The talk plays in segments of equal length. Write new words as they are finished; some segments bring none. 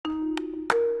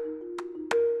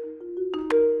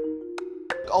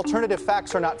alternative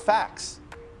facts are not facts.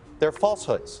 They're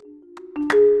falsehoods.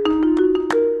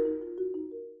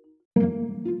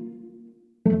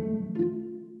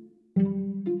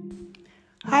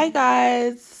 Hi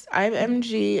guys, I'm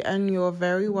MG and you're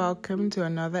very welcome to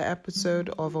another episode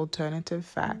of Alternative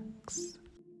Facts.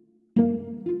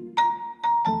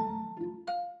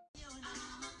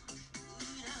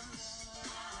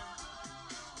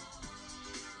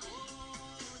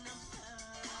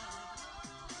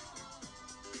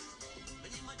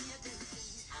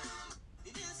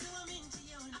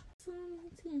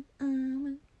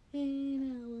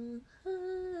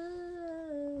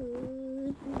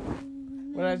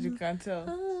 Well, as you can tell.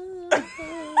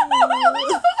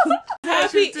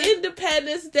 Happy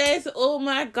Independence Day to all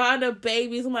my Ghana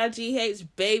babies, my GH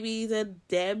babies, and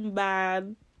them,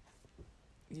 man.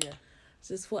 Yeah.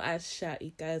 Just thought I'd shout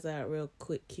you guys out real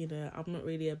quick, you know. I'm not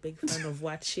really a big fan of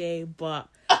Waakye, but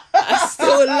I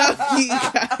still love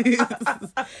you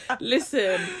guys.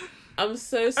 Listen, I'm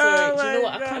so sorry. Do you know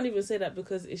what? God. I can't even say that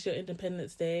because it's your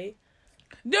Independence Day.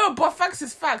 No, but facts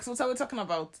is facts. What are we talking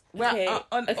about? We're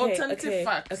on alternative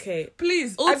facts. Okay.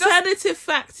 Please. Alternative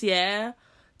facts, yeah?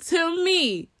 To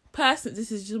me, personally,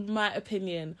 this is just my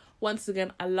opinion. Once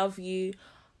again, I love you.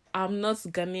 I'm not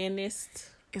Ghanaianist.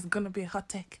 It's gonna be a hot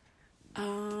take.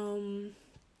 I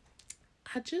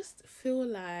just feel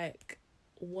like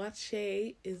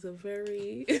Waakye is a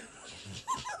very...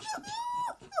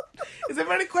 It's a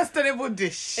very questionable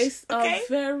dish. It's okay? a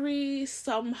very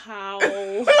somehow...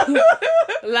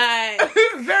 like...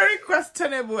 very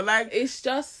questionable. Like, It's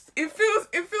just... it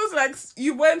feels like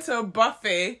you went to a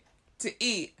buffet to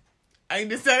eat and you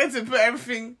decided to put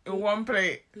everything in one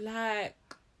plate. Like...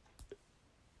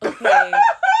 Okay.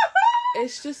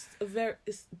 It's just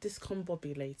it's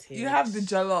discombobulated. You have the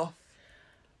jollof.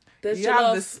 The You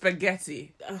have the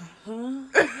spaghetti.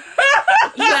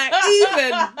 Like, even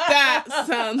that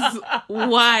sounds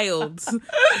wild,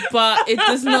 but it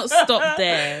does not stop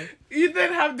there. You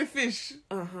then have the fish.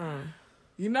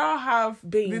 You now have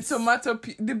Beans. the tomato,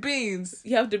 the beans.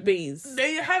 You have the beans,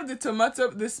 Then you have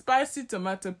the spicy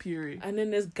tomato puree. and then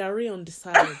there's Gary on the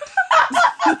side.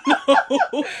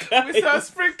 With a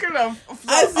sprinkle of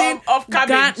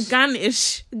cabbage.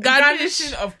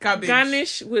 Garnishing of cabbage.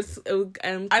 Garnish with cabbage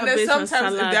And then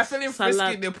sometimes, if they're feeling frisky,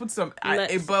 salad, they put some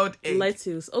a boiled egg.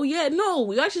 lettuce. Oh yeah, no,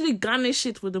 we actually garnish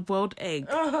it with the boiled egg.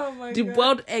 Oh my The God.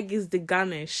 boiled egg is the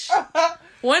garnish.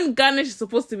 When garnish is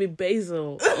supposed to be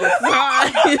basil or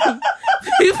thyme,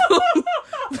 people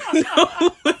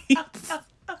know it.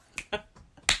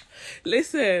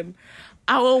 Listen,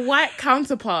 our white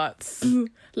counterparts,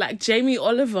 like Jamie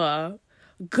Oliver,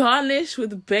 garnish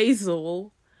with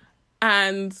basil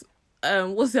and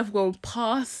what's the other one?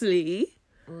 Parsley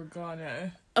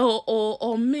Oregano.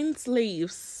 or mint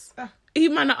leaves. You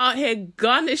man are out here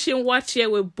garnishing Waakye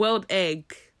with boiled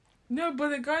egg. No, but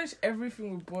they garnish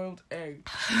everything with boiled egg.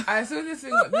 I saw this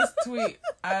tweet,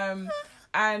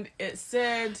 and it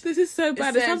said... This is so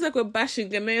bad. It sounds like we're bashing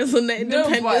Ghanaians on the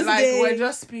Independence No, but like, Day. we're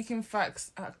just speaking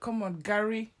facts. Come on,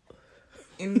 Gary,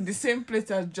 in the same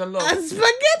plate as jollof. And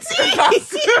spaghetti.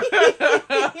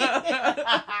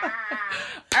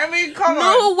 I mean, come on.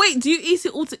 No, wait. Do you eat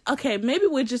it all? Okay, maybe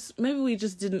we just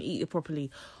didn't eat it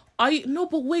properly. No,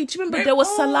 but wait. Do you remember there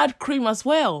was salad cream as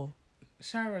well?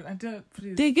 Sharon, I don't,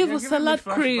 please. They give You're us giving me salad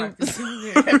cream. flashbacks. It's giving me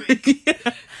a headache.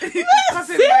 It's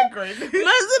causing migraine.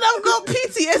 Imagine I've got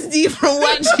PTSD from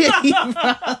Waakye.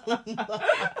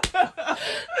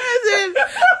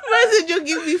 Imagine you're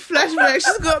giving me flashbacks.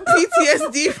 She's got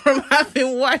PTSD from having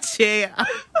Waakye.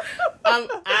 I'm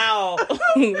out.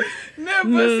 No,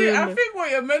 but see, I think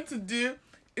what you're meant to do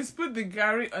is put the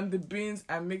Gary on the beans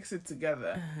and mix it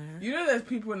together. You know there's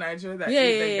people in Nigeria that eat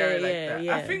the Gary like that.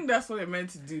 yeah. I think that's what you're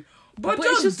meant to do. But But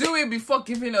don't it's just- do it before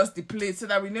giving us the plate so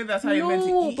that we know that's how you're meant to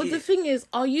No, eat but it. the thing is,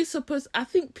 are you supposed... I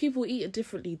think people eat it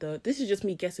differently, though. This is just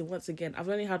me guessing once again. I've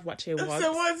only had Waakye once.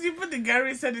 So once you put the Gary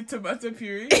inside the tomato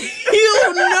puree?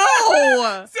 You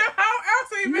know! So how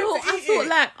else are you meant No, to eat I thought it?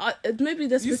 like maybe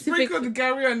the You specific... sprinkle the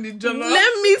Gary on the jollof.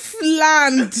 Let me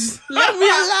land. Let me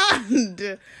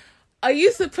land. Are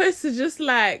you supposed to just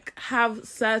like have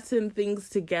certain things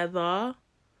together?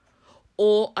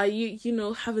 Or are you,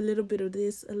 have a little bit of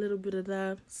this, a little bit of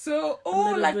that? So,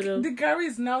 little like bit of- the Gary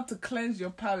is now to cleanse your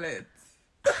palate.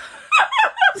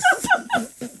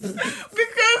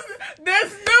 Because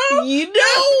there's no... You know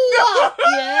what?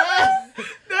 Yeah.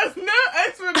 There's no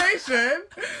explanation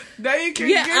that you can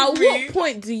Yeah, give at me. what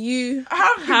point do you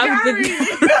Have the Gary.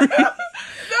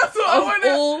 That's what I of want to...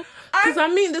 all... Because I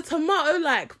mean, the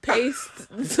tomato paste,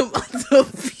 the tomato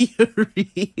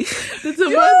puree,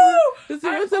 the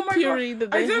It's a puree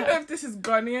that they I don't have. know if this is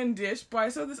Ghanaian dish, but I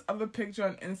saw this other picture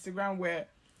on Instagram where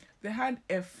they had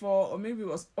efo, or maybe it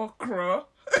was okra.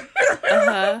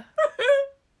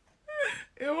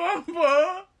 In one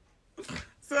bowl.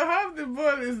 So half the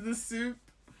bowl is the soup.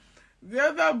 The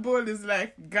other bowl is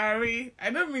like Gary. I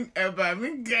don't mean Eba, I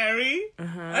mean Gary.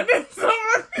 And then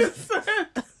someone said,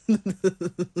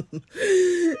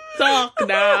 talk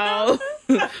now.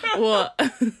 What?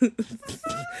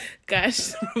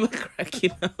 Gosh, I'm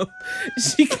cracking up.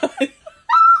 She's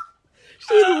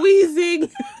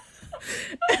wheezing.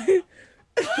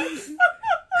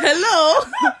 Hello.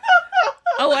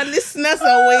 Our listeners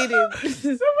are waiting.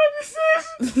 somebody said,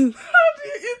 how do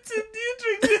you eat it? Do you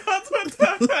drink the hot water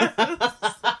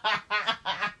first?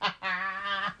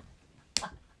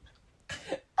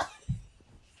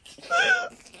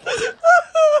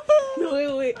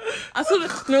 No, wait. I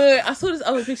saw this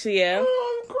other picture, yeah.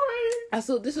 Oh, I'm crying. I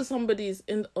saw this was somebody's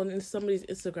somebody's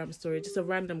Instagram story, just a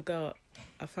random girl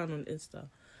I found on Insta.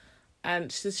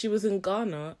 And she was in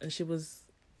Ghana and she was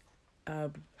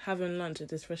having lunch at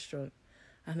this restaurant.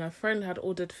 And her friend had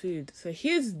ordered food. So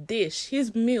his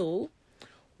meal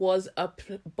was a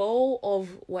bowl of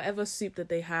whatever soup that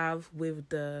they have with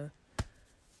the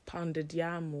pounded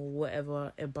yam or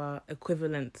whatever Eba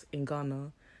equivalent in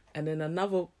Ghana. And then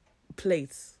another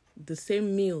plate, the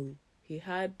same meal, he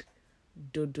had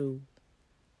dodo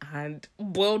and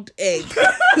boiled egg.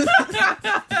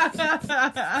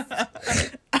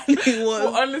 And he was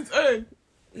on its own.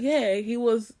 Yeah, he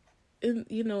was in,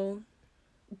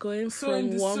 going So in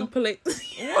from the one soup- plate.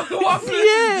 One plate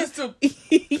is the soup.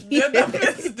 The other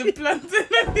plate is the plantain.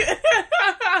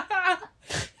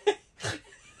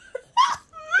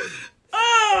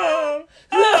 Oh,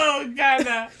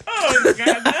 Ghana. Oh,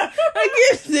 Ghana. I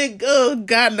guess they go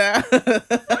Ghana.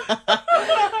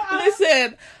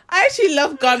 Listen, I actually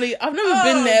love Ghana. I've never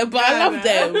been there, but I love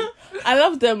them. I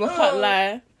love them, I can't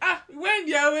lie. When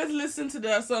you always listen to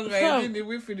their song, like, in the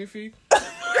way for the fee.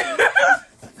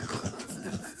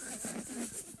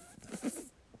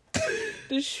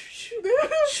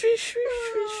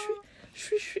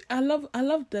 I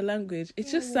love the language. It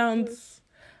just sounds.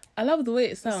 I love the way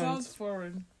it sounds. It sounds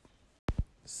foreign.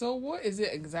 So what is it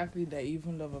exactly that you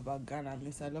even love about Ghana?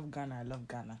 Miss, I love Ghana. I love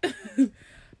Ghana. Do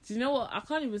you know what? I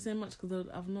can't even say much because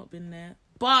I've not been there.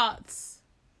 But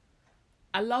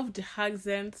I love the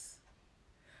accents.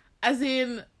 As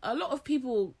in, a lot of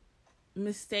people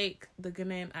mistake the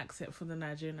Ghanaian accent for the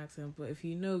Nigerian accent, but if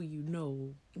you know, you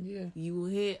know. Yeah. You will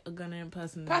hear a Ghanaian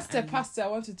person. Pastor, I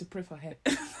wanted to pray for her.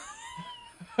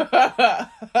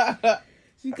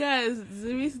 You guys,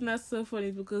 the reason that's so funny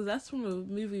is because that's from a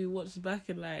movie we watched back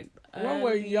in when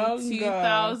we're younger,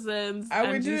 2000s,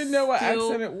 and we didn't know what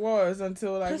accent it was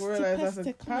until we realized I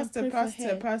said pastor,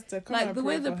 come like and the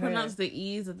way pray they for pronounce her. the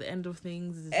e's at the end of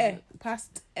things is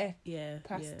Past yeah.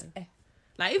 past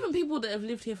Like even people that have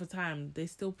lived here for time, they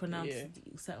still pronounce Yeah.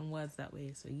 certain words that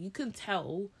way. So you can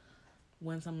tell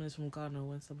when someone is from Ghana or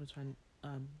when someone's from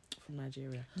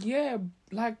Nigeria. Yeah,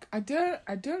 like I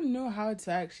don't know how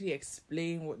to actually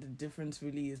explain what the difference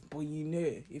really is, but you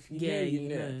know, if you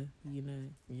know, you know.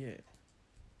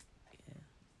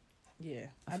 Yeah.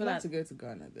 I'd feel love like- to go to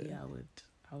Ghana though. Yeah,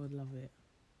 I would love it.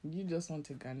 You just want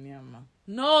to Ghanaian man.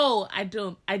 No, I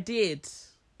don't. I did.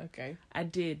 Okay. I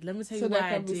did. Let me tell So you they why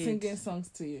I can be did. singing songs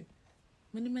to you.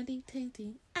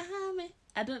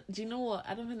 I don't. Do you know what?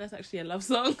 I don't think that's actually a love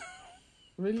song.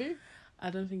 Really? I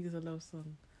don't think it's a love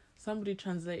song. Somebody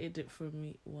translated it for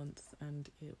me once, and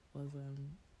it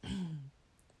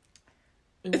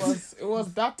was It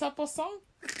was that type of song?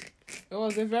 It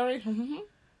was a very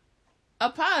a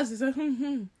pass. It's a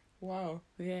wow.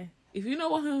 yeah. If you know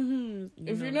what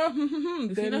If you know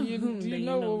then you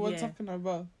know what we're yeah. talking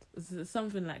about. It's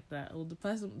something like that, or the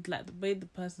person, like the way the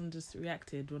person just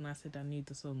reacted when I said I knew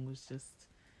the song was just,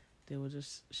 they were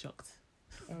just shocked.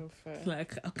 Oh, fair.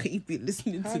 Like, how can you be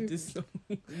listening to this song?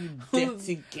 You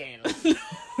dirty girl.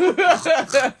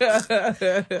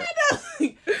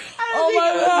 Oh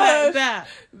my like gosh. that.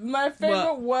 My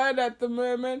favorite word at the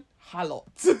moment, halot.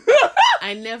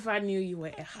 I never knew you were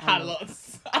a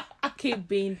harlot. Keep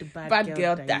being the bad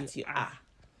girl that you are.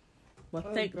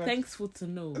 But thankful to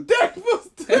know.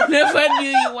 I never knew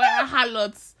you were a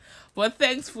harlot. But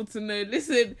thankful to know.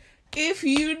 Listen, if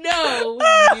you know,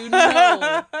 you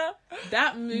know.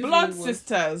 That movie Blood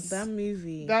Sisters. That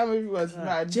movie was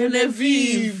mad.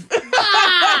 Genevieve.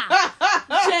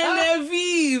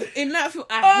 Genevieve. In that film,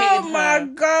 I hated her. Oh my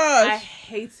gosh. I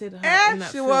hated her in that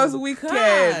She film. was wicked.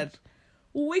 God.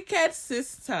 Wicked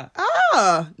sister.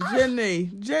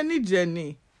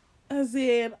 Jenny. As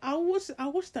in, I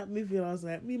watched that movie and I was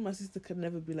like, me and my sister could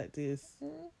never be like this. Can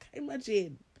you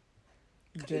imagine?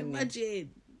 Can you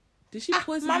imagine? Did she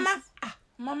poison Mama?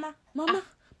 Mama?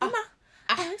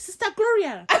 Sister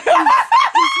Gloria.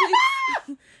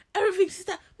 Everything,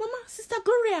 Sister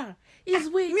Gloria is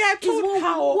with. Me, I told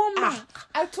how.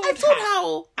 I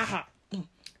told how.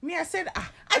 Me, I said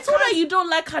I told her you don't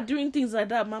like her doing things like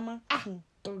that, Mama.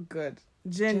 Oh, good.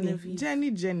 Jenny,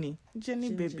 Jenny,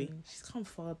 baby. She's come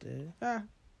far, though.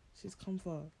 She's come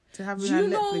far. To have her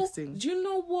Netflix thing. Do you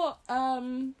know what?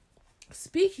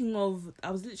 Speaking of, I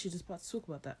was literally just about to talk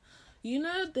about that. You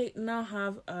know, they now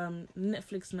have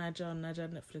Netflix Niger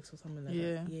Netflix or something like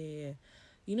that. Yeah.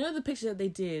 You know the picture that they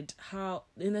did? How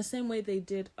in the same way they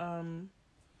did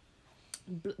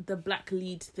the Black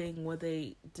Lead thing where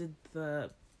they did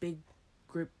the big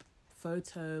group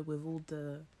photo with all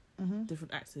the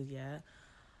different actors. Yeah,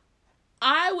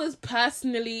 I was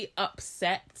personally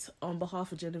upset on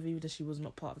behalf of Genevieve that she was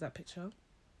not part of that picture.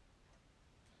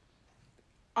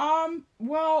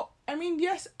 Well, I mean,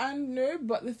 yes and no,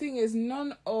 but the thing is,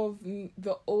 none of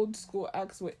the old school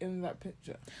acts were in that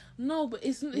picture. No, but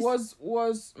it's was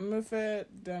Mufe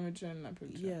Damage in that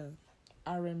picture? Yeah.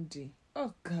 RMD.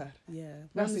 Oh God. Yeah.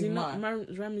 That's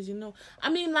Ramsey, no. I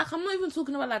mean, like, I'm not even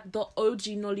talking about like the OG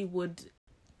Nollywood.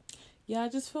 Yeah, I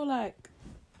just feel like,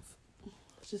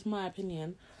 it's just my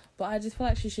opinion, but I just feel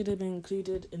like she should have been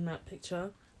included in that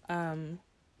picture.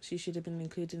 She should have been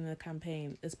included in the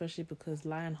campaign, especially because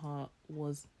Lionheart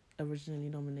was originally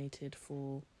nominated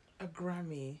for a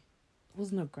Grammy. It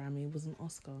wasn't a Grammy, it was an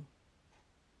Oscar.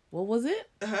 What was it?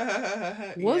 It?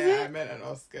 I meant an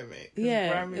Oscar, mate.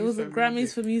 Yeah, it was a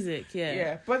Grammys for music.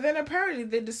 Yeah, but then apparently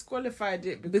they disqualified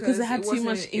it because it had too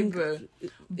much Igbo.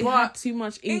 It had too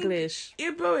much English.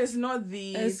 Igbo is not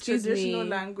the traditional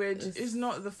language. It's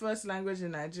not the first language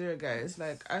in Nigeria, guys.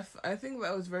 Like I think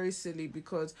that was very silly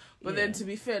because. But then to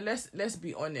be fair, let's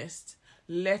be honest.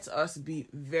 Let us be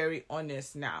very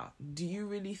honest now. Do you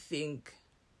really think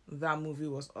that movie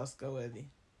was Oscar worthy?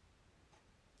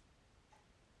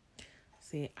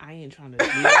 See, I ain't trying to do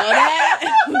all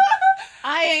that.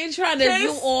 I ain't trying to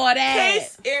do all that.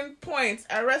 Case in point.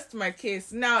 I rest my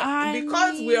case. Now,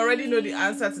 because we already know the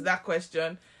answer to that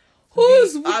question,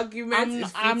 whose argument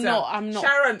is I'm not.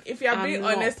 Sharon, if you're being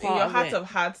honest, in your heart of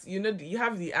hearts, you know you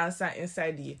have the answer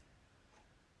inside you.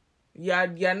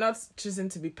 You're not choosing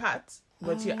to be part,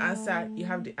 but you have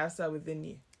the answer within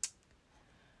you.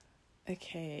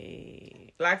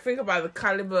 Okay. Like, think about the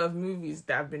caliber of movies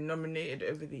that have been nominated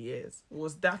over the years.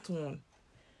 Was that one?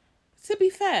 To be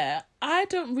fair, I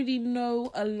don't really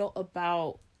know a lot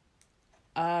about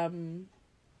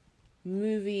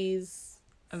movies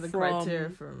and the criteria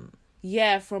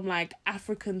from like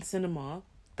African cinema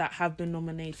that have been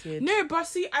nominated. No, but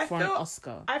see, an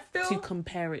Oscar. I feel to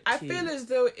compare it. I feel as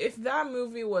though if that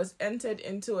movie was entered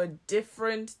into a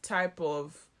different type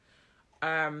of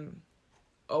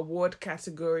award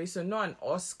category, so not an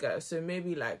Oscar, so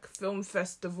maybe like film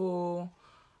festival,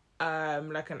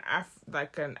 like an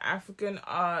African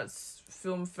arts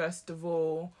film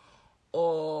festival,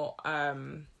 or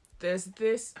there's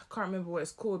this, I can't remember what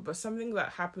it's called, but something that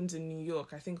happens in New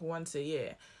York, I think once a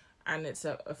year, and it's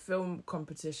a film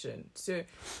competition. So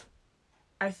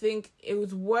I think it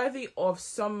was worthy of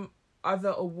some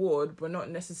other award, but not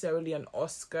necessarily an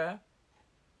Oscar.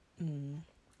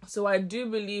 So I do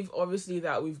believe, obviously,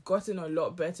 that we've gotten a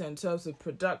lot better in terms of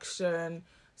production,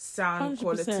 sound 100%.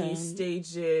 Quality,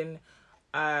 staging.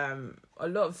 A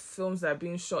lot of films that are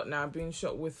being shot now are being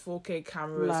shot with 4K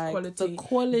cameras. Like quality. The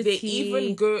quality. They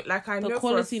even go, like, I know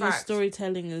for a fact. The quality of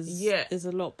storytelling is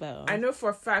a lot better. I know for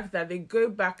a fact that they go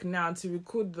back now to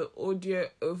record the audio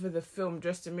over the film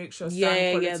just to make sure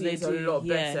sound quality is a lot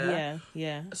better.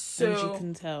 Yeah. So, and you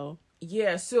can tell.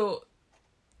 Yeah, so...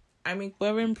 I mean,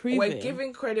 we're improving. We're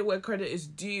giving credit where credit is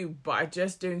due, but I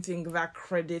just don't think that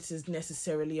credit is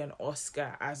necessarily an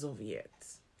Oscar as of yet.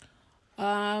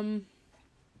 I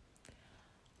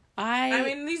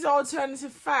mean, these are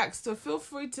alternative facts, so feel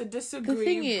free to disagree. The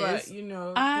thing but is, these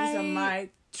are my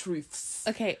truths.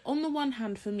 Okay, on the one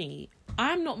hand, for me,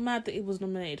 I'm not mad that it was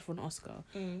nominated for an Oscar,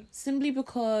 simply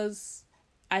because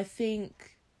I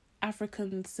think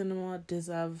African cinema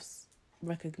deserves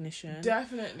recognition.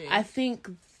 Definitely. I think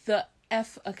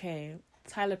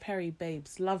Tyler Perry,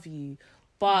 babes, love you,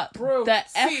 but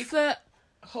effort.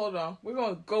 Hold on, we're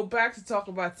gonna go back to talk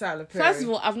about Tyler Perry. First of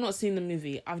all, I've not seen the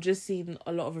movie. I've just seen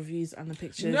a lot of reviews and the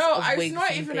pictures. No, of it's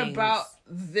not even things. about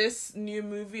this new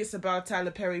movie. It's about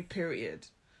Tyler Perry, period,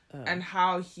 and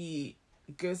how he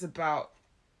goes about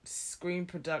screen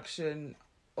production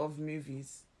of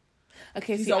movies.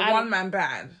 Okay, he's a one-man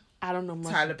band. I don't know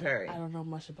much. Tyler Perry. I don't know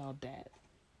much about that.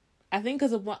 I think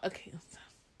because of what. Okay.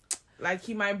 Like,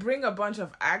 he might bring a bunch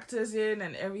of actors in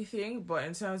and everything, but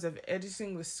in terms of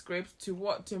editing the script,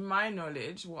 to my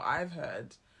knowledge, what I've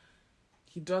heard,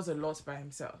 he does a lot by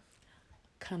himself.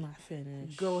 Can I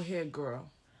finish? Go ahead,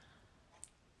 girl.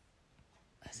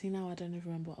 See, now I don't even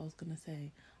remember what I was gonna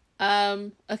say.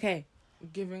 Okay.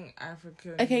 Giving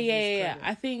African. Okay, yeah. credit.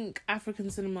 I think African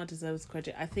cinema deserves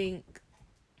credit. I think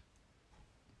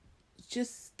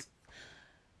just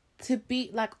to be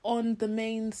like on the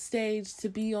main stage, to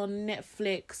be on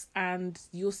Netflix, and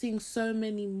you're seeing so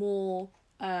many more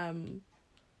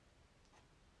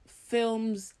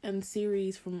films and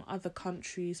series from other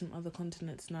countries, from other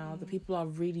continents now that people are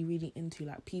really, really into.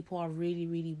 Like, people are really,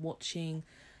 really watching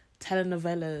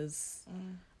telenovelas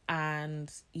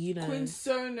and, you know, Queen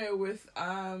Sono with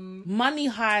Money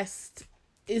Heist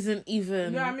isn't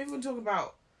even. No, I'm even talking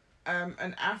about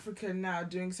an African now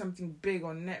doing something big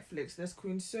on Netflix. There's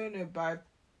Queen Sono by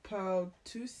Pearl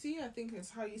Tusi, I think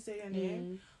that's how you say her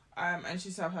name. And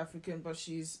she's South African, but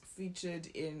she's featured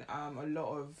in a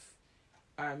lot of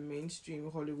mainstream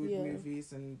Hollywood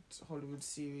movies and Hollywood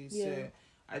series. So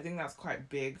I think that's quite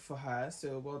big for her.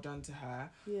 So well done to her.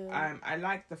 I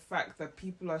like the fact that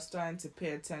people are starting to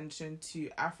pay attention to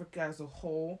Africa as a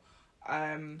whole.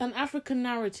 And African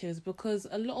narratives, because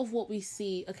a lot of what we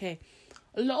see,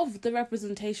 a lot of the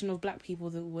representation of black people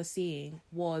that we're seeing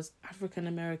was African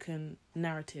American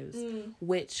narratives,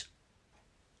 which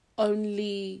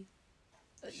only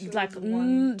like do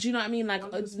you know what I mean? Like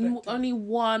only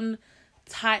one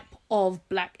type of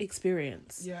black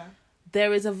experience. Yeah.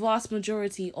 There is a vast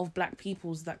majority of black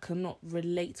peoples that cannot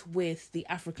relate with the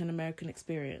African American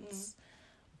experience,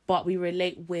 but we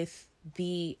relate with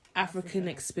the African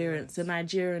experience, the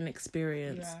Nigerian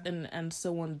experience, and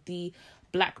so on, the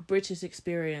Black British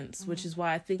experience, which is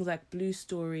why things like Blue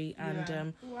Story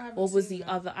and what was the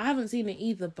other? I haven't seen it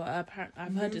either, but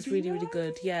I've heard it's really, really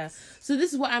good. Yeah. So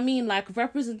this is what I mean. Like,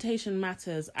 representation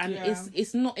matters, and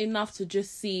it's not enough to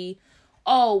just see,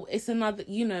 oh, it's another.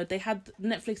 You know, they had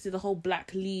Netflix did the whole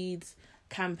Black Leads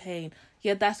campaign.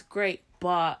 Yeah, that's great,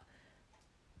 but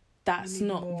that's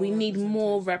not. We need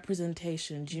more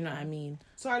representation. Do you know what I mean?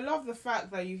 So I love the fact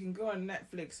that you can go on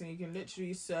Netflix and you can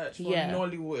literally search for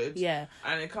Nollywood. Yeah.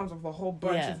 And it comes up a whole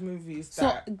bunch of movies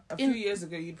that a few years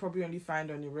ago you'd probably only find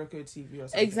on your Roku TV or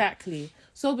something. Exactly.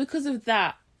 So because of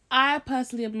that, I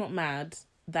personally am not mad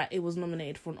that it was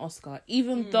nominated for an Oscar,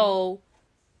 even though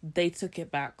they took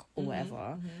it back or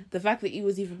whatever. The fact that it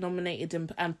was even nominated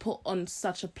and put on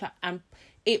such a and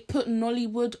it put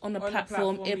Nollywood on a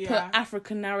platform. It put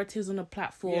African narratives on a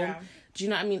platform. Yeah. Do you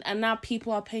know what I mean? And now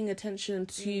people are paying attention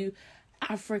to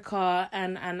Africa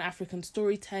and African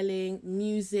storytelling,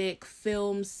 music,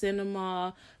 film,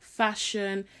 cinema,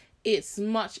 fashion. It's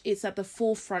at the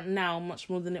forefront now, much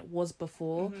more than it was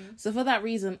before. So for that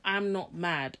reason, I'm not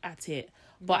mad at it.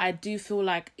 But I do feel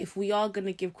like if we are going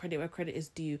to give credit where credit is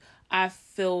due, I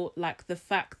feel like the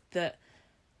fact that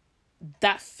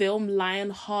film,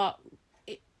 Lionheart,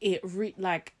 it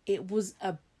was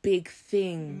a big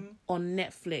thing on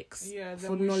Netflix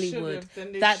for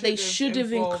Nollywood. They should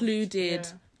have included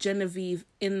Genevieve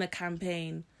in the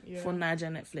campaign for Niger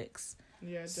Netflix.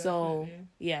 Yeah, definitely. So,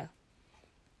 yeah.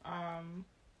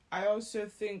 I also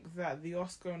think that the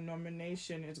Oscar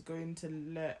nomination is going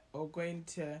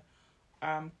to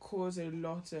cause a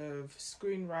lot of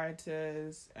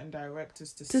screenwriters and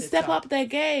directors to step up their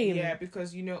game. Yeah,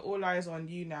 because, you know, all eyes on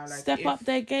you now. Like, step up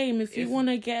their game if you want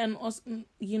to get an Oscar,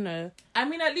 you know. I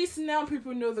mean, at least now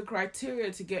people know the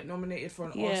criteria to get nominated for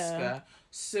an Oscar.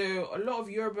 So a lot of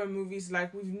Yoruba movies,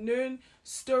 like, we've known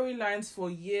storylines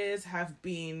for years have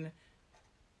been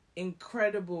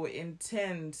incredible,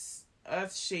 intense,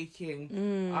 earth-shaking.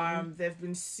 There've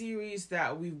been series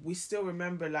that we still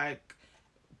remember, like,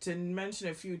 to mention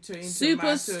a few,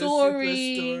 Super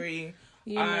Story.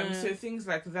 Yeah. So things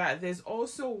like that. There's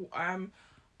also I'm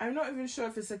not even sure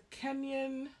if it's a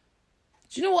Kenyan.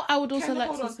 Do you know what I would also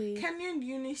like to see? Kenyan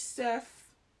UNICEF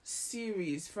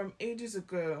series from ages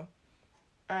ago.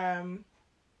 I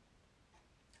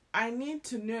need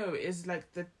to know is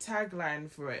like the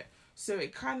tagline for it. So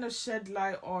it kind of shed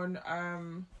light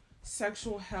on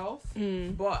sexual health,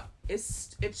 but it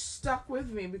stuck with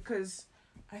me because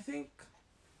I think.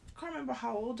 I can't remember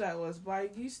how old I was, but I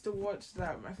used to watch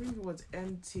that. I think it was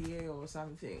NTA or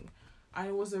something, and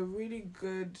it was a really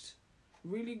good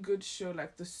show.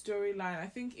 Like the storyline, I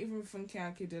think even Funke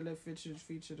Akindele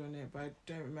featured on it, but I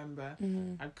don't remember.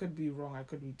 I could be wrong. I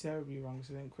could be terribly wrong,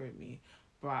 so don't quote me.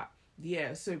 But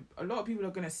yeah, so a lot of people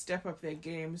are going to step up their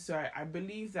game. So I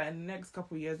believe that in the next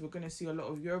couple of years, we're going to see a lot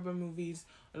of Yoruba movies,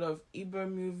 a lot of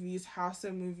Igbo movies,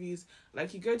 Hausa movies.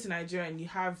 Like, you go to Nigeria and you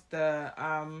have the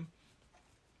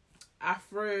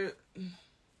Afro...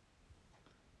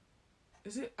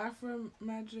 Is it Afro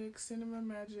Magic, Cinema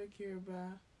Magic,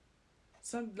 Yoruba?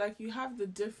 Some, like, you have the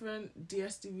different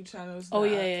DSTV channels. Oh,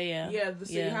 that yeah. Yeah,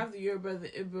 you have the Yoruba, the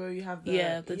Igbo, you have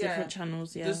the... the different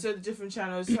channels, The different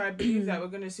channels. So I believe that we're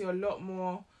going to see a lot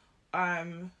more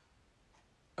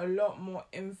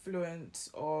influence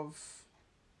of...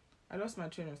 I lost my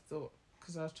train of thought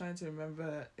because I was trying to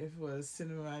remember if it was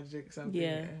Cinema Magic something.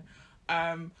 Yeah.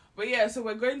 But yeah, so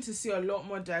we're going to see a lot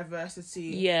more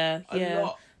diversity. Yeah. A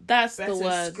lot That's better the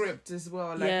word. script as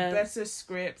well. Like, Yeah. better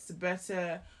scripts,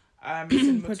 better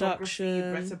cinematography,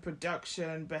 Production. better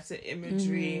production, better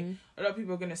imagery. Mm-hmm. A lot of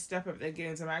people are going to step up their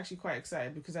games. I'm actually quite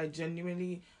excited because I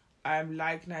genuinely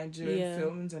like Nigerian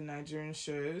films and Nigerian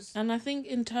shows. And I think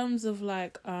in terms of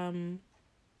like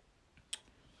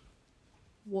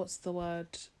what's the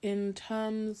word? In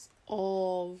terms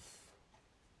of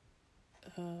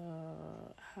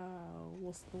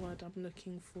what's the word I'm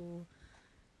looking for?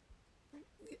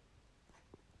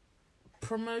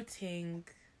 Promoting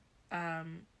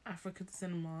African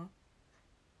cinema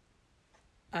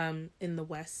in the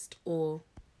West or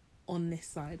on this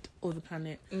side of the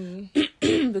planet.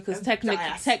 Because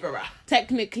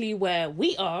technically where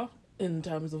we are in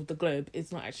terms of the globe,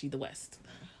 it's not actually the West.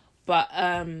 But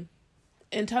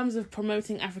in terms of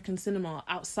promoting African cinema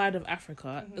outside of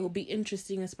Africa, it will be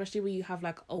interesting, especially when you have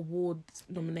like awards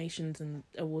nominations and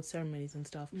award ceremonies and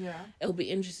stuff. Yeah. It'll be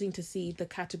interesting to see the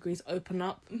categories open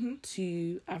up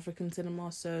to African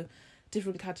cinema. So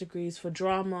different categories for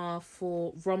drama,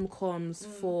 for rom-coms,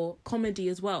 for comedy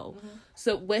as well.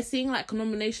 So we're seeing like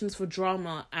nominations for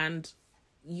drama and,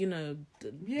 you know,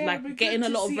 like getting a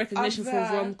lot of recognition for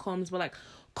rom-coms, but like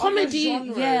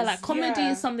comedy, comedy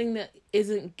is something that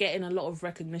isn't getting a lot of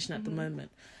recognition at the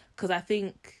moment. Because I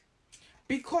think...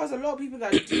 Because a lot of people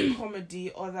that do comedy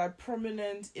or that are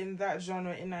prominent in that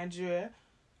genre in Nigeria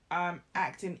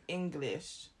act in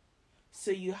English. So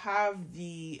you have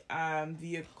the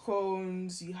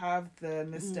Okones, you have the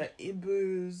Mr.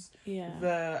 Ibus,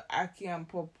 the Aki and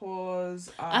Popos.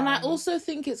 And I also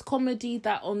think it's comedy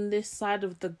that on this side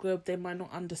of the globe they might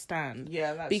not understand.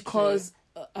 Yeah, that's because,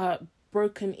 true.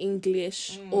 Broken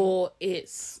English or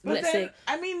it's say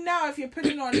I mean, now if you're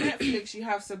putting it on Netflix you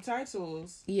have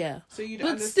subtitles, so you don't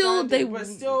understand but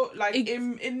still like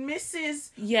it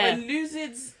misses it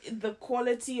loses the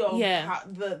quality of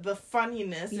the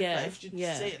funniness if you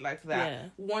say it like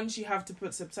that once you have to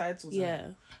put subtitles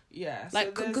in.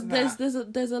 Like so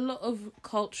there's a lot of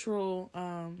cultural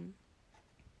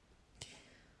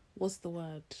what's the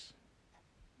word,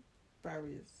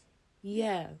 barriers.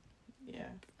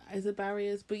 Is it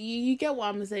barriers? But you get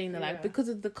what I'm saying. Like, because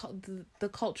of the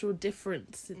cultural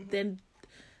difference, then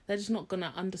they're just not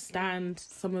gonna understand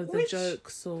some of the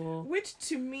jokes or... Which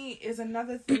to me is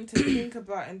another thing to think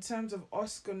about in terms of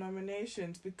Oscar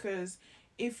nominations, because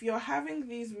if you're having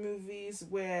these movies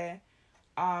where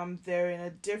they're in a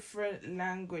different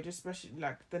language, especially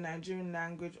like the Nigerian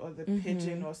language or the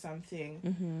pidgin or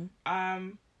something,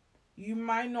 you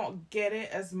might not get it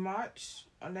as much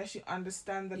unless you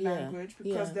understand the language,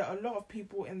 because there are a lot of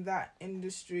people in that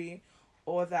industry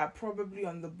or that are probably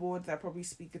on the board that probably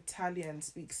speak Italian,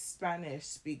 speak Spanish,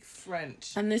 speak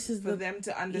French, and this is for them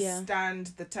to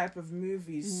understand the type of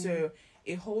movies. So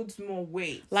it holds more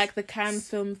weight, like the Cannes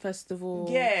Film Festival.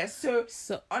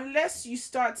 So unless you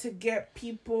start to get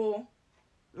people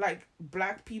like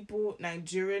black people,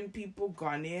 Nigerian people,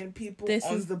 Ghanaian people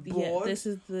on the board. This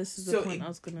is the point I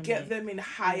was gonna get make. them in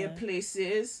higher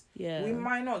places. We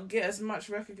might not get as much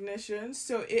recognition.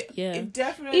 So it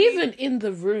definitely, even in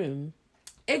the room.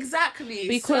 Exactly,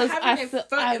 because so having a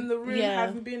foot in the room,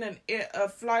 having been a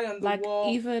fly on the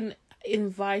wall, even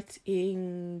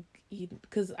inviting,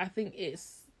 because I think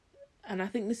this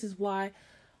is why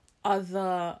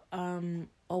other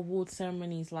award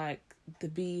ceremonies like the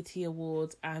BET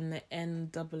Awards and the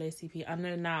NAACP, I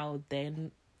know now they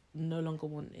no longer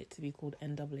want it to be called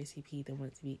NAACP, they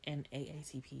want it to be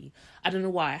NAACP. I don't know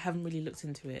why, I haven't really looked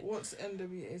into it. What's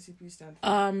NAACP stand for?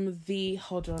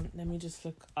 Hold on, let me just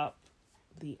look up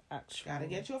the actual... Gotta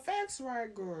get your facts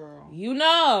right, girl. You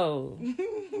know!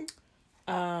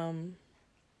 NAACP...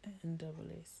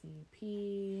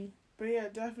 But yeah,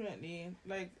 definitely,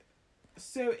 like,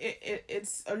 So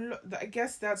it's a lot. I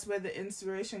guess that's where the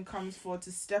inspiration comes for,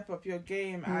 to step up your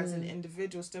game as an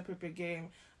individual, step up your game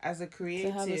as a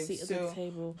creative. To have a seat at the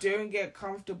table. Don't get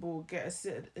comfortable. Get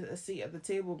a seat at the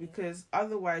table, because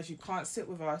otherwise you can't sit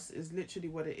with us. Is literally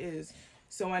what it is.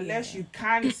 So unless you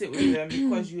can sit with them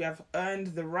because you have earned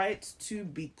the right to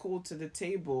be called to the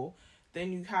table,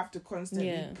 then you have to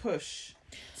constantly push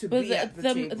to be at the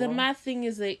table. The mad thing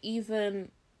is that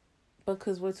even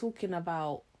because we're talking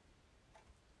about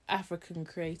African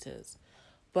creators,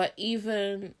 but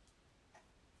even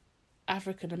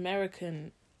African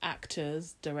American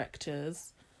actors,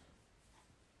 directors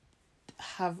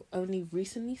have only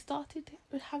recently started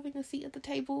having a seat at the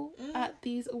table at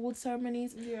these award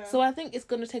ceremonies. Yeah. So I think it's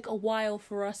going to take a while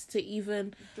for us to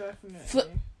even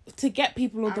to get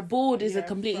people on the board is a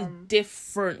completely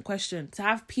different question. To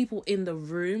have people in the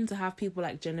room, to have people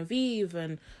like Genevieve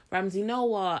and Ramsey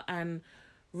Noah and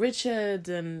Richard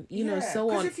and you know so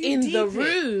on in the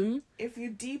room. If you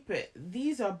deep it,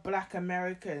 these are Black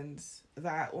Americans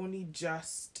that are only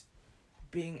just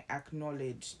being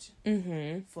acknowledged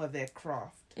for their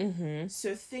craft.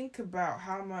 So think about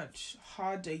how much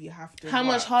harder you have to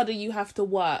much harder you have to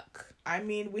work. I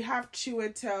mean, we have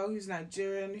Chiwetel, who's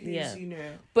Nigerian, who's you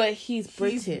know, but he's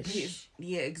British.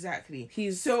 Yeah, exactly.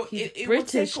 He's it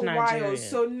British will take a Nigerian. while.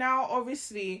 So now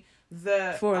obviously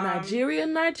for a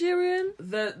Nigerian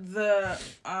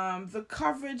the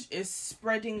coverage is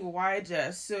spreading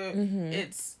wider. So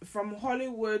it's from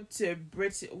Hollywood to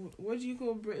British. What do you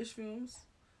call British films?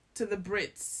 To the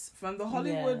Brits, from the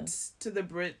Hollywoods to the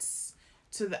Brits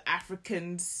to the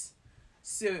Africans.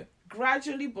 So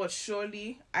gradually but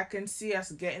surely, I can see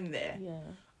us getting there.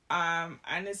 Yeah.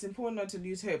 And it's important not to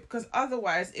lose hope, because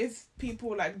otherwise, if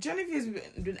people like Genevieve's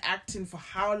been acting for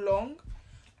how long,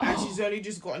 and she's only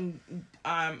just gotten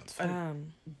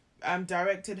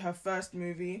directed her first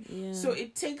movie, so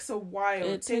it takes a while.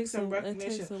 It takes some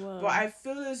recognition. But I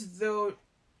feel as though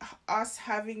us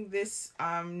having this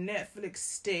Netflix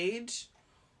stage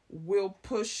will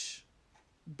push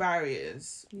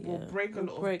barriers, will break a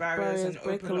lot of barriers and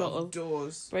open a lot of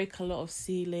doors, break a lot of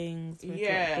ceilings,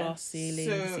 glass ceilings.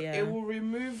 So it will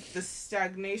remove the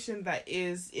stagnation that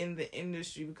is in the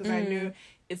industry, because I know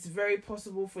it's very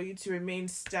possible for you to remain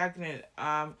stagnant.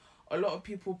 A lot of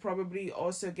people probably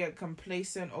also get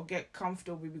complacent or get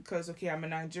comfortable because I'm a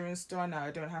Nigerian star now,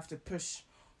 I don't have to push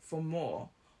for more.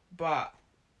 But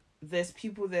there's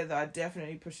people there that are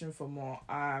definitely pushing for more.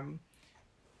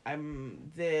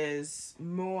 There's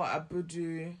Mo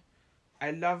Abudu.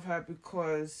 I love her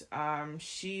because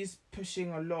she's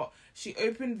pushing a lot. She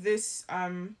opened this I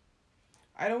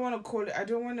don't want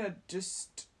to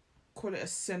just call it a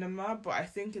cinema, but I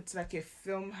think it's like a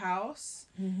film house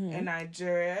in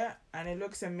Nigeria, and it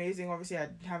looks amazing. Obviously I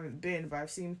haven't been, but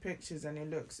I've seen pictures and it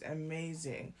looks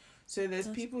amazing. So there's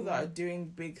people that are doing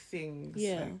big things.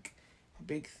 And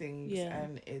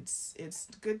it's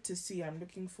good to see. I'm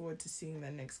looking forward to seeing the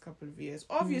next couple of years.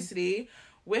 Obviously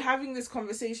we're having this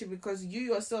conversation because you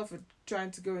yourself are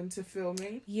trying to go into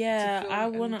filming. I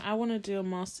want to do a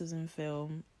master's in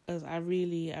film, as I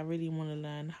really want to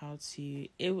learn how to.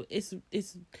 It's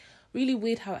really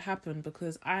weird how it happened,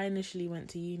 because I initially went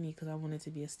to uni because I wanted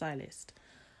to be a stylist,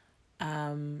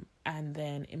 and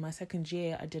then in my second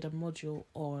year I did a module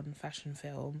on fashion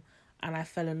film. And I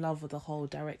fell in love with the whole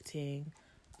directing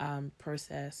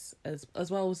process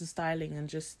as well as the styling, and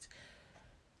just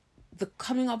the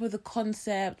coming up with the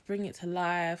concept, bring it to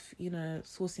life,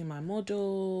 sourcing my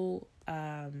model,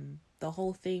 the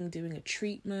whole thing, doing a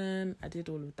treatment. I did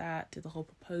all of that, did the whole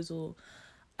proposal,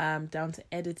 down to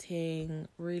editing,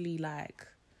 really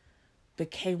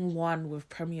became one with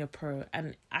Premiere Pro.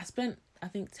 And I spent, I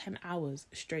think, 10 hours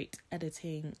straight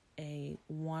editing a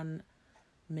 1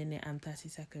 minute and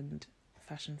 30-second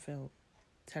fashion film.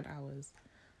 10 hours.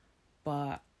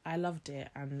 But I loved it,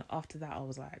 and after that I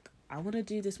was like, I want to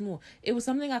do this more. It was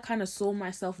something I kind of saw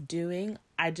myself doing.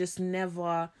 I just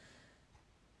never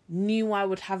knew I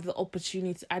would have the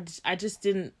opportunity. I just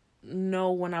didn't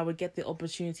know when I would get the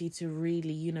opportunity to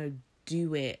really,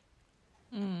 do it.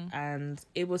 And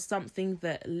it was something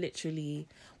that literally,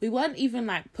 we weren't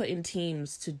even put in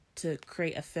teams to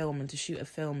create a film and to shoot a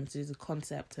film and to do the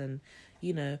concept, and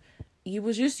it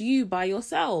was just you by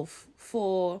yourself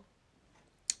for,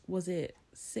 was it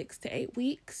 6 to 8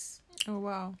 weeks? Oh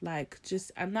wow.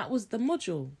 And that was the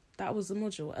module,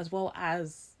 as well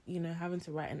as having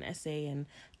to write an essay and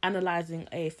analysing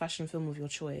a fashion film of your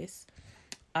choice,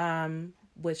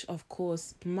 which of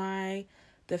course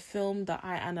the film that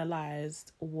I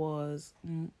analysed was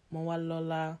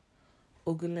Mawalola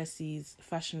Ogunlesi's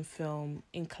fashion film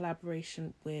in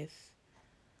collaboration with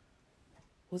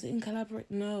Was it in collaboration?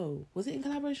 No. Was it in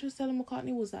collaboration with Stella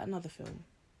McCartney? Was that another film?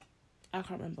 I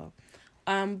can't remember.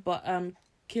 But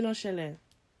Chale.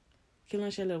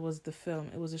 Chale was the film.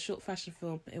 It was a short fashion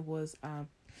film. It was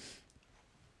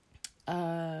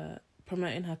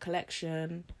promoting her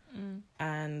collection.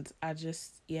 And I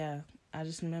just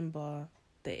remember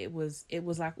that it was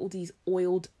like all these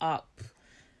oiled up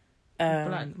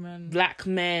black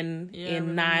men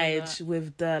in Nige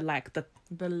with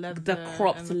the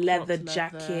cropped leather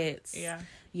jackets,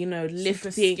 you know,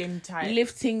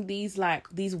 lifting these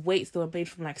weights that were made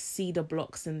from like cedar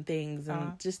blocks and things,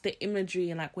 and just the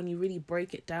imagery, and like when you really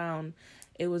break it down,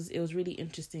 it was really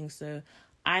interesting. So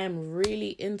I am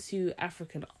really into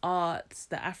African arts,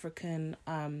 the African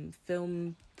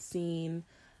film scene,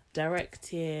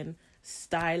 directing,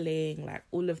 styling, like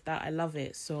all of that. I love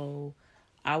it. So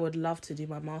I would love to do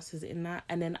my master's in that,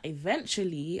 and then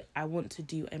eventually I want to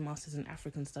do a master's in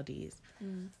African studies,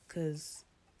 because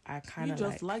I kind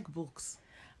of like books.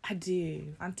 I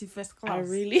do. Anti-first class.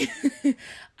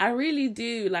 I really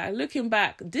do. Like, looking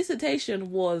back, dissertation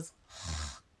was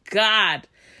long.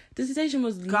 Do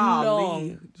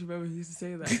you remember he used to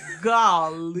say that?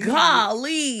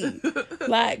 Golly.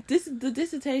 Like, the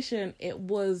dissertation, it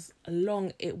was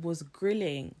long, it was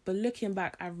grilling, but looking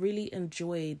back, I really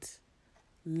enjoyed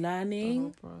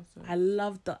learning.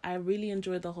 I really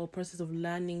enjoyed the whole process of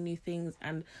learning new things.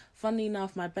 And funnily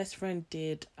enough, my best friend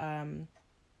did her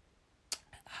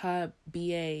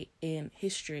BA in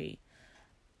history,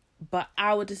 but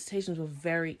our topics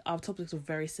were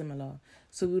very similar.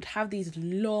 So we would have these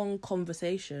long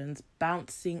conversations,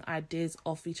 bouncing ideas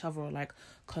off each other, like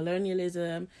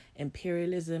colonialism,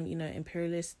 imperialism, you know,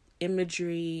 imperialist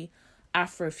imagery,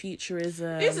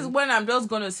 Afrofuturism. This is when I'm just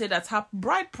going to say that her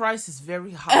bride price is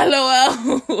very high.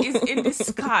 LOL. It's in the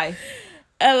sky.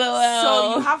 LOL.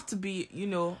 So you have to be, you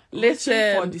know,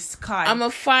 looking for the sky. I'm a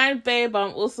fine babe, but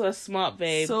I'm also a smart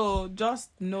babe. So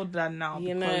just know that now,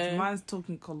 you because know, man's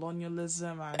talking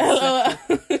colonialism and LOL.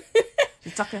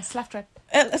 You're talking slap trap.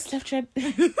 Slap trap.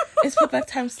 It's payback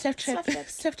time. Slap trap.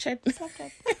 Slap trap.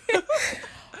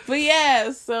 But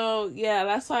yeah, so yeah,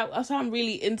 that's why I'm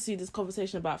really into this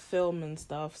conversation about film and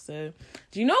stuff. So,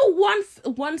 do you know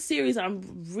one series I'm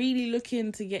really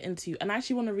looking to get into, and I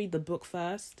actually want to read the book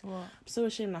first. What? I'm so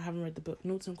ashamed I haven't read the book.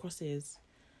 Noughts and Crosses.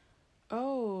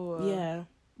 Oh. Yeah,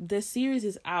 the series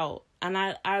is out, and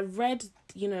I read,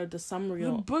 you know, the summary.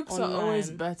 The books online. are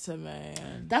always better,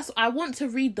 man. I want to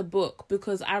read the book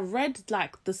because I read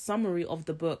like the summary of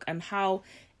the book and how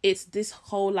it's this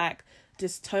whole like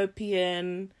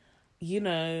dystopian, you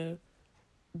know,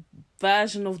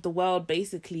 version of the world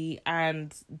basically,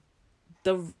 and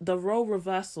the role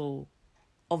reversal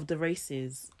of the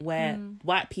races, where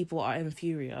white people are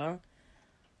inferior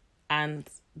and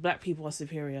black people are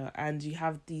superior, and you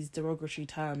have these derogatory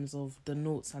terms of the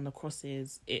noughts and the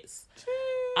crosses.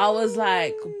 I was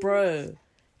like, bro,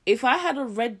 if I had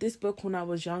read this book when I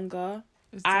was younger,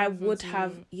 I would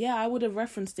have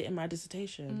referenced it in my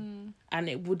dissertation, and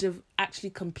it would have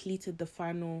actually completed the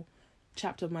final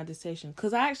chapter of my dissertation,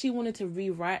 because I actually wanted to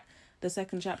rewrite the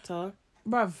second chapter.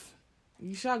 Bruv,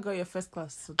 you should have got your first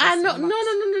class. So I know, no,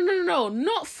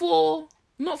 not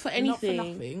for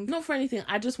anything. Not for nothing.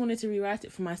 I just wanted to rewrite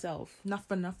it for myself. Not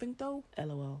for nothing though.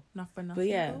 LOL. Not for nothing. But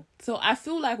yeah, though. so I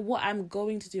feel like what I'm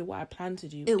going to do, what I plan to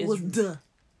do, it was done.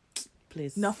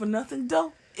 Please. Not for nothing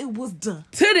though. It was done.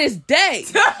 To this day.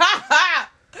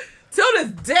 Till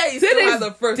this day.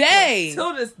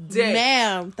 Till this day.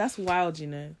 Ma'am, that's wild, you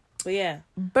know. But yeah.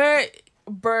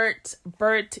 Bert,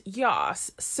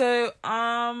 yes. So,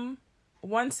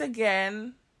 once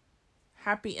again,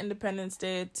 happy Independence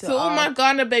Day to all my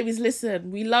Ghana babies.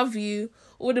 Listen, we love you.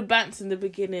 All the bants in the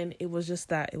beginning, it was just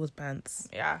that. It was bants.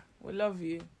 Yeah, we love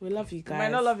you. We love you guys. We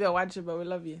might not love your Waakye, but we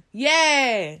love you.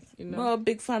 Yeah. You know? I'm not a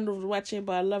big fan of Waakye,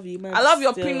 but I love you, man. I love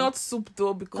your peanut soup,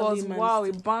 though, because, you, wow,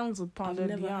 it bangs with pounded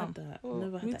yam. yam.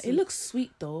 Never had that. It looks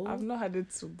sweet, though. I've not had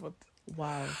it too, but...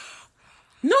 Wow.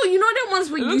 No, you know them ones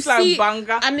where it you looks see... like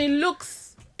banga. And it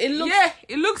looks... Yeah,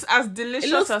 it looks as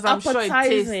delicious as I'm sure it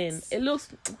tastes. It looks...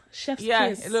 Chef's kiss. Yeah,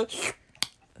 it looks...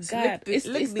 God, it's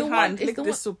the hand, lick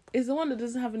the soup. It's the one that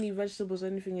doesn't have any vegetables or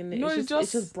anything in it. No, it's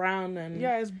just brown and...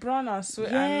 Yeah, it's brown and sweet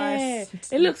and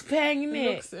nice. It looks peng,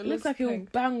 innit? It looks like it will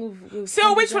bang with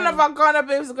so which one of our Ghana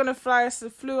babes are going to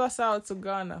flew us out to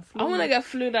Ghana? I want to get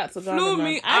flew out to Ghana, Flew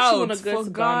me I actually out want to go to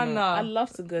Ghana. I'd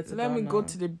love to go to Ghana. Let me go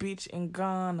to the beach in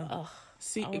Ghana.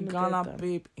 See a Ghana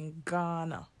babe in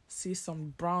Ghana. See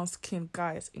some brown skinned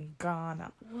guys in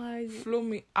Ghana. Why? Flew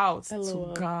me out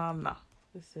to Ghana.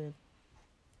 Listen.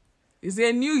 Is there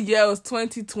a new year? It was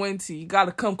 2020. You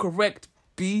gotta come correct,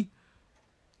 B.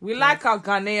 We like our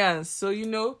Ghanaians, so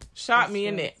shout me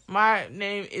in it. My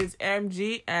name is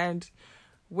MG, and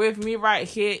with me right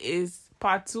here is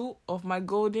part 2 of my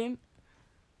golden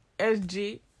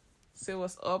SG. Say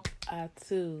what's up.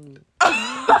 Too. Do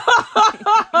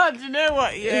you know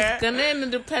what? Yeah. It's Ghanaian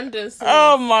independence.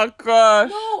 Oh my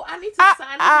gosh. No, I need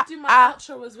to do my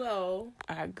outro as well.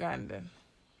 Gandon.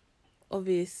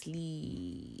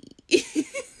 Obviously.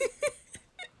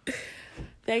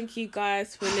 Thank you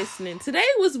guys for listening. Today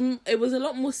it was a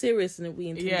lot more serious than we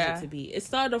intended it to be. It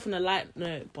started off on a light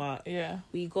note, but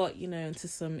we got into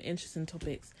some interesting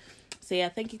topics. So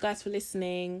thank you guys for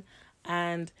listening,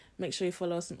 and make sure you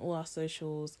follow us on all our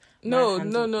socials. No.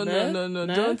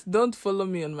 Don't follow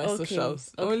me on my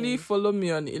socials. Okay. Only follow me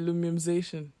on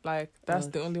Illumization. Like that's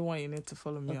the only one you need to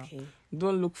follow me on.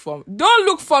 Don't look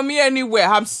for me anywhere.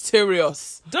 I'm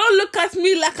serious. Don't look at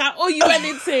me like I owe you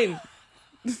anything.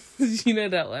 You know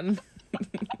that one.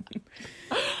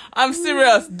 I'm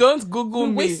serious. Don't Google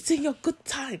me. Wasting your good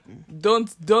time. Don't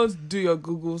do your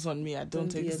Googles on me. I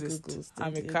don't exist.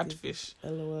 I'm a catfish.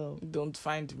 LOL. Don't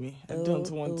find me.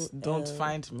 Don't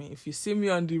find me. If you see me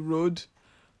on the road,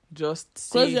 just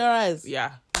close your eyes.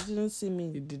 Yeah. You didn't see me.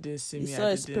 You didn't see me. You saw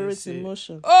a spirit in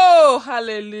motion. Oh,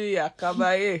 hallelujah.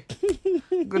 Kabaye.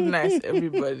 Good night,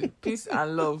 everybody. Peace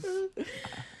and love.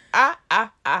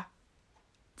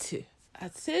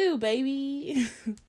 Two, baby.